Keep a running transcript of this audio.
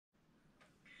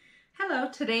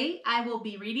Hello, today I will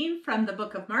be reading from the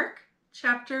book of Mark,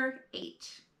 chapter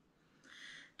 8.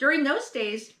 During those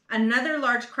days, another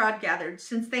large crowd gathered,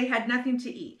 since they had nothing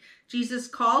to eat. Jesus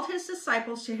called his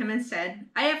disciples to him and said,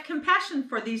 "I have compassion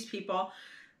for these people.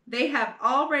 They have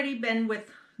already been with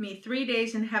me 3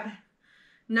 days and have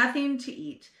nothing to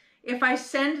eat. If I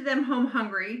send them home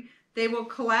hungry, they will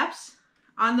collapse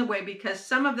on the way because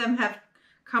some of them have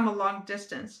come a long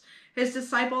distance." His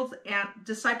disciples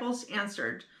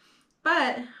answered,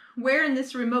 "But where in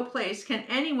this remote place can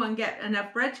anyone get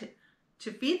enough bread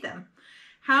to feed them?"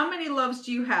 "How many loaves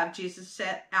do you have?" Jesus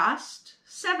asked.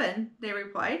 "7," they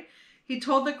replied. He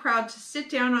told the crowd to sit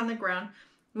down on the ground.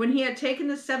 When he had taken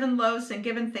the 7 loaves and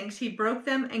given thanks, he broke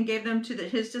them and gave them to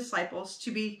his disciples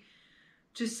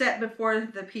to set before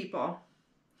the people.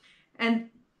 And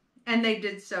they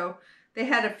did so. They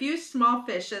had a few small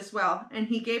fish as well, and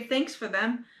he gave thanks for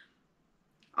them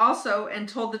also and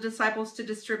told the disciples to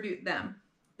distribute them.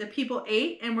 The people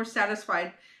ate and were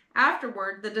satisfied.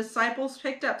 Afterward, the disciples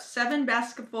picked up 7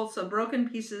 basketfuls of broken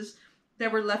pieces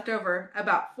that were left over.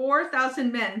 About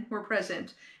 4,000 men were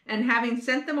present, and having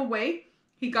sent them away,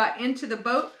 he got into the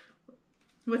boat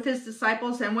with his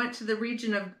disciples and went to the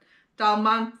region of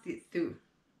Dalmanutha.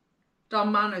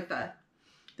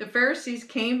 The Pharisees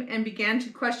came and began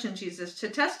to question Jesus to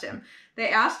test him. They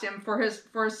asked him for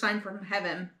a sign from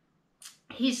heaven.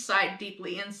 He sighed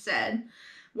deeply and said,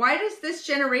 "Why does this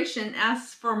generation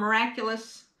ask for a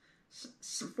miraculous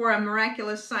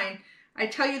sign? I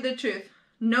tell you the truth,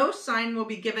 no sign will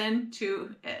be given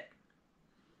to it."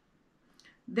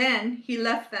 Then he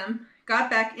left them, got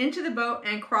back into the boat,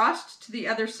 and crossed to the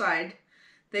other side,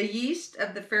 the east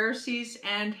of the Pharisees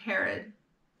and Herod.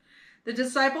 The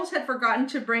disciples had forgotten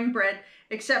to bring bread,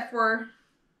 except for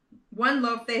 1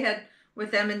 loaf they had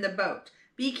with them in the boat.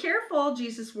 "Be careful,"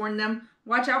 Jesus warned them.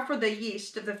 "Watch out for the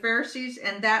yeast of the Pharisees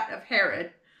and that of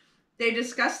Herod." They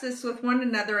discussed this with one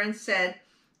another and said,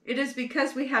 "It is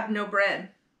because we have no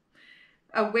bread."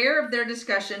 Aware of their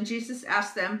discussion, Jesus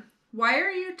asked them, "Why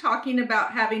are you talking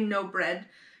about having no bread?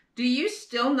 Do you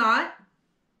still not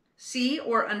see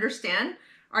or understand?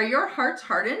 Are your hearts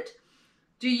hardened?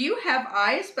 Do you have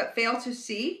eyes but fail to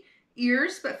see,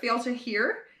 ears but fail to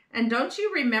hear? And don't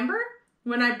you remember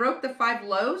when I broke the 5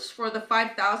 loaves for the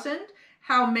 5,000?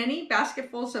 How many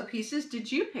basketfuls of pieces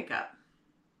did you pick up?"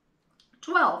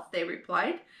 12, they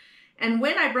replied. "And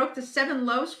when I broke the 7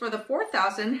 loaves for the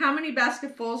 4,000, how many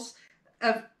basketfuls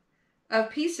of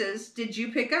pieces did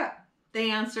you pick up?"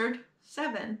 They answered,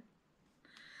 7.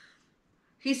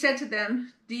 He said to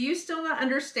them, "Do you still not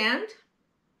understand?"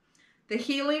 The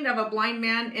healing of a blind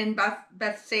man in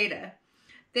Bethsaida.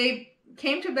 They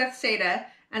came to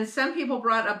Bethsaida, and some people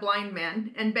brought a blind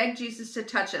man and begged Jesus to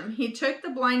touch him. He took the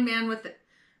blind man with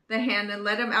the hand and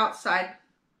led him outside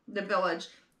the village.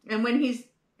 And when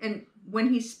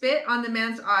he spit on the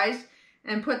man's eyes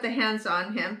and put the hands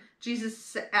on him,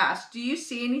 Jesus asked, "Do you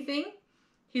see anything?"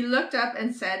 He looked up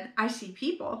and said, "I see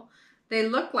people. They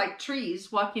look like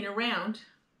trees walking around."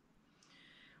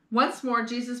 Once more,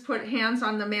 Jesus put hands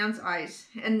on the man's eyes,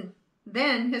 and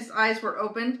then his eyes were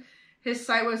opened, his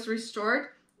sight was restored,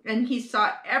 and he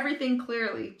saw everything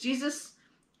clearly. Jesus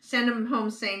sent him home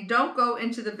saying, "Don't go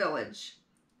into the village."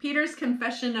 Peter's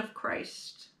confession of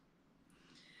Christ.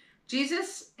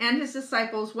 Jesus and his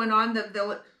disciples went on to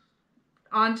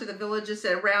the villages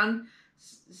around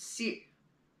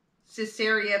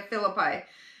Caesarea Philippi.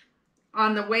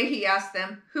 On the way he asked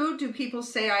them, "Who do people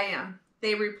say I am?"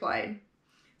 They replied,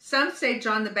 "Some say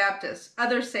John the Baptist,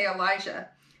 others say Elijah,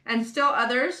 and still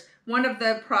others one of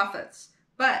the prophets.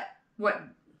 But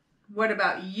what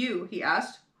about you?" he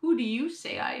asked. "Who do you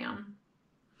say I am?"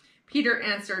 Peter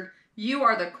answered, "You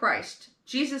are the Christ."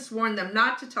 Jesus warned them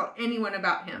not to tell anyone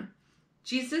about him.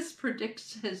 Jesus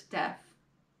predicts his death.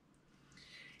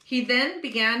 He then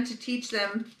began to teach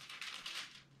them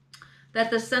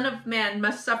that the Son of Man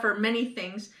must suffer many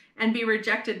things and be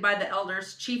rejected by the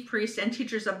elders, chief priests, and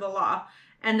teachers of the law,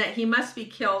 and that he must be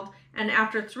killed and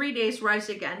after 3 days rise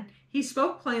again. He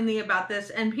spoke plainly about this,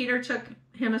 and Peter took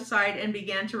him aside and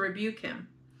began to rebuke him.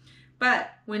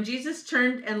 But when Jesus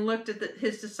turned and looked at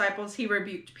his disciples, he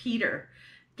rebuked Peter.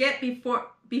 "Get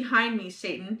behind me,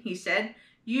 Satan," he said.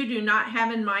 "You do not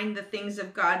have in mind the things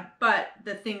of God, but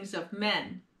the things of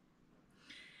men."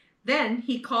 Then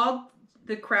he called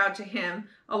the crowd to him,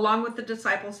 along with the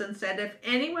disciples, and said, "If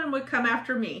anyone would come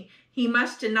after me, he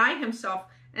must deny himself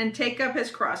and take up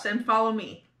his cross and follow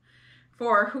me.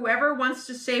 For whoever wants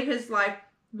to save his life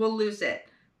will lose it.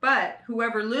 But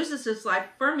whoever loses his life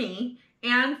for me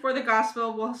and for the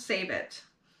gospel will save it.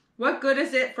 What good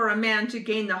is it for a man to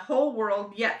gain the whole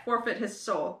world yet forfeit his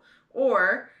soul?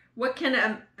 Or What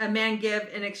can a man give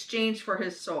in exchange for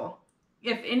his soul?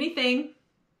 If anyone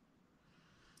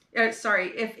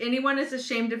is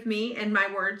ashamed of me and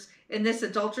my words in this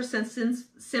adulterous and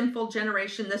sinful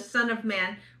generation, the Son of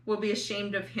Man will be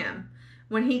ashamed of him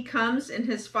when he comes in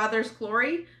his Father's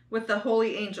glory with the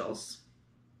holy angels.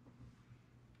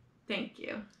 Thank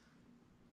you.